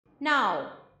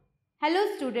Now, hello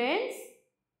students.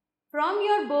 From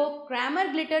your book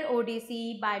Grammar Glitter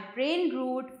Odyssey by Brain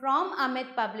Root from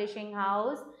Amit Publishing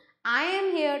House, I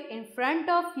am here in front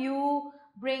of you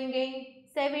bringing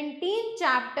 17th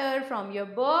chapter from your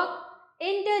book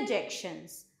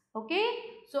Interjections. Okay,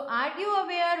 so are you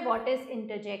aware what is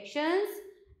interjections?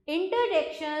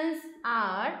 Interjections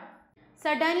are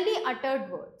suddenly uttered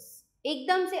words.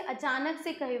 एकदम से अचानक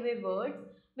से कहे हुए words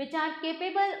which are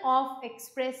capable of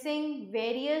expressing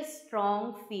various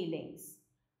strong feelings.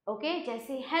 Okay,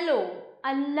 जैसे hello,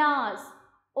 अल्लास,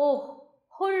 ओह,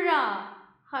 hurrah,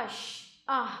 hush,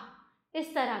 आह,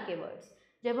 इस तरह के वर्ड्स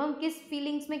जब हम किस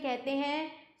फीलिंग्स में कहते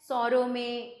हैं, सॉरो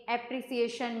में,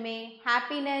 एप्रिसिएशन में,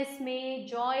 हैप्पीनेस में,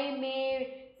 जॉय में,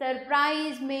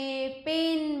 सरप्राइज में,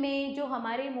 पेन में, जो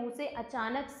हमारे मुंह से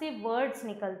अचानक से वर्ड्स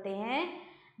निकलते हैं,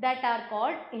 दैट आर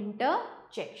कॉल्ड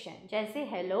इंटरजेक्शन. जैसे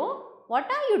hello,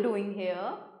 what are you doing here?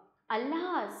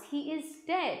 Alas, he is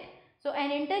dead. So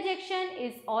an interjection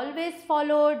is always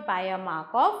followed by a mark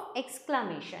of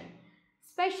exclamation.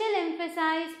 Special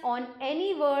emphasis on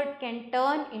any word can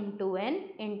turn into an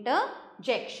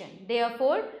interjection.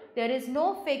 Therefore, there is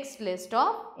no fixed list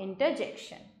of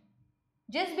interjection.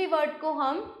 जिस भी word को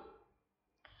हम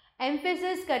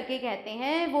emphasis करके कहते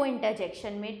हैं वो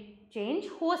interjection में change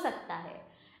हो सकता है.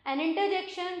 An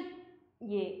interjection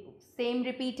ये सेम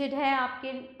रिपीटेड है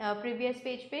आपके प्रीवियस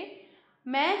पेज पे.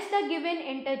 Match the given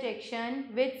interjection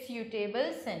with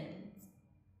suitable sentence.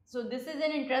 So this is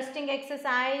an interesting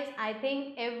exercise. I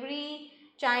think every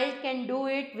child can do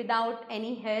it without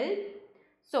any help.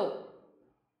 सो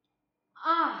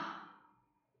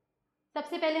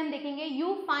सबसे पहले हम देखेंगे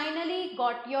you finally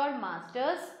got your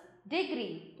masters degree.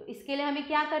 तो इसके लिए हमें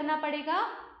क्या करना पड़ेगा?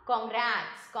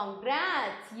 Congrats,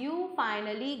 congrats, you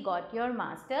finally got your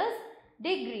masters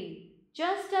degree.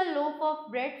 Just a loaf of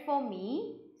bread for me.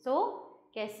 So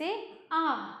कैसे?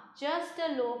 Just a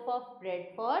loaf of bread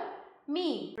for me.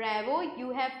 Bravo,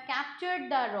 you have captured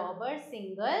the robber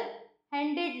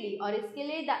single-handedly. और इसके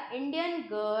लिए the Indian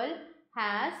girl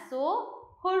has, so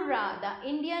hurrah, the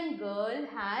Indian girl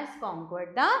has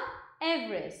conquered the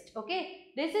Everest. Okay,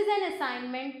 this is an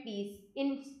assignment piece,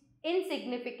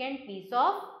 insignificant piece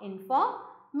of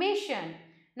information.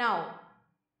 Now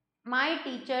My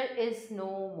teacher is no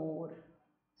more.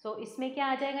 So इसमें क्या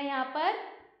आ जाएगा यहाँ पर?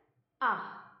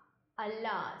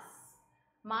 Alas,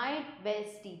 my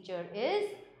best teacher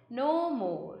is no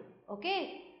more.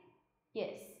 Okay?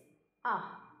 Yes.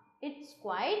 It's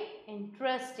quite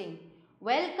interesting.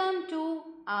 Welcome to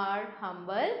our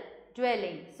humble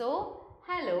dwelling. So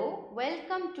hello,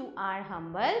 welcome to our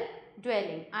humble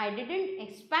dwelling. I didn't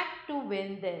expect to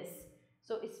win this.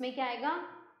 So इसमें क्या आएगा?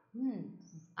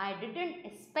 I didn't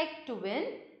expect to win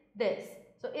this.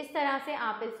 So इस तरह से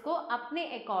आप इसको अपने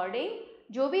according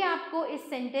जो भी आपको इस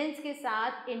सेंटेंस के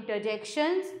साथ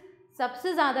इंटरजेक्शंस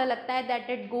सबसे ज़्यादा लगता है that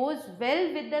it goes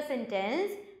well with the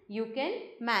sentence, you can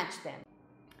match them.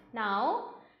 Now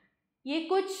ये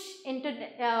कुछ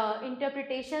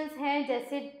इंटरप्रिटेशंस हैं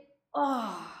जैसे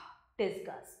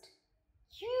disgust,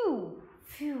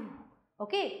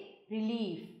 okay,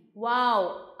 relief, wow,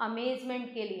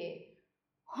 amazement के लिए,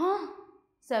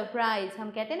 सरप्राइज,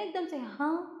 हम कहते हैं ना एकदम से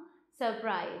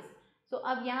सरप्राइज. सो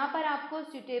अब यहाँ पर आपको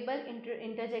सूटेबल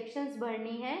इंटरजेक्शंस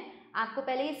भरनी है. आपको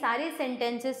पहले ये सारे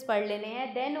सेंटेंसेस पढ़ लेने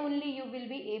हैं, then only you will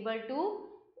be able to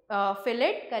fill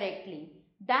it correctly.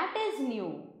 That is new,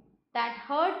 that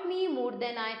hurt me more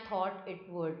then I thought it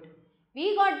would.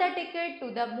 We got the ticket to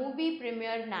the movie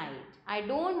premiere night. I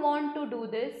don't want to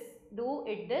do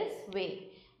it this way.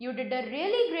 You did a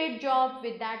really great job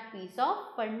with that piece of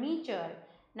furniture.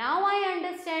 Now I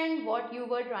understand what you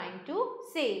were trying to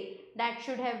say. That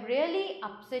should have really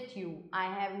upset you. I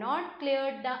have not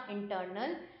cleared the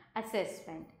internal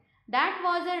assessment. That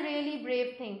was a really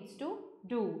brave thing to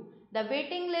do. The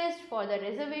waiting list for the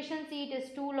reservation seat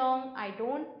is too long. I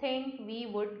don't think we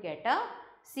would get a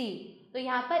seat. तो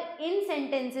यहाँ पर इन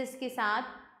sentences के साथ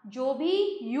जो भी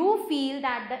you feel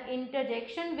that the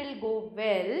interjection will go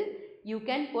well, you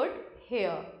can put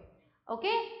here.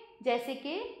 Okay? जैसे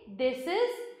कि this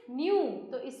is new.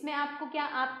 तो इसमें आपको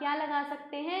आप क्या लगा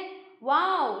सकते हैं?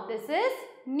 Wow, this is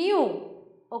new.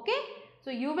 Okay? So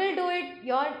you will do it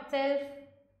yourself.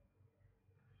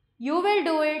 You will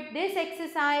do it this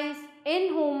exercise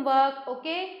in homework.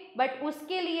 Okay? But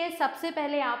उसके लिए सबसे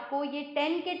पहले आपको ये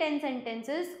 10 के 10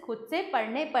 sentences खुद से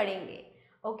पढ़ने पड़ेंगे.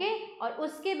 Okay? और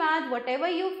उसके बाद whatever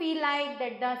you feel like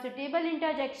that the suitable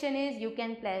interjection is, you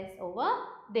can place over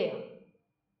there.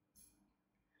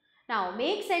 Now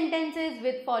make sentences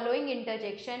with following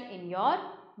interjection in your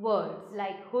words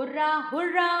like hurrah,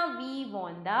 hurrah, we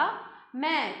won the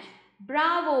match.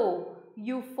 Bravo,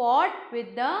 You fought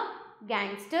with the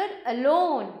gangster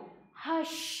alone.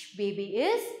 Hush, baby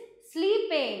is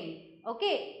sleeping.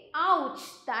 Okay. Ouch,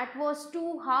 that was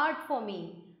too hard for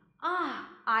me.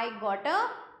 I got a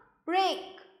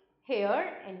break here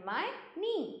in my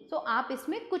knee. So आप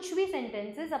इसमें कुछ भी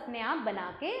sentences अपने आप बना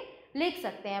के लिख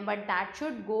सकते हैं, but that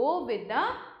should go with the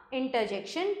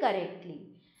interjection correctly.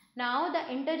 Now the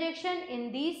interjection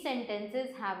in these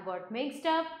sentences have got mixed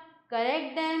up.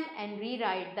 Correct them and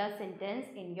rewrite the sentence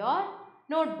in your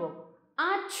notebook.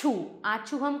 आछू,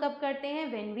 आछू हम कब करते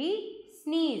हैं? When we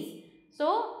sneeze. So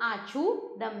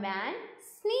आछू, the man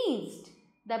sneezed.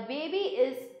 The baby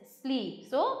is asleep.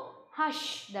 So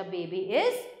hush, the baby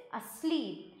is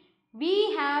asleep.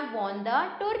 We have won the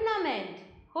tournament.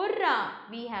 Hurrah,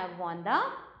 we have won the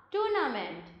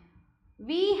tournament.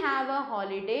 We have a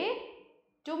holiday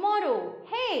tomorrow.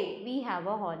 Hey, we have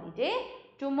a holiday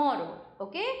tomorrow.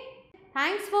 Okay.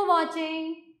 Thanks for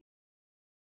watching.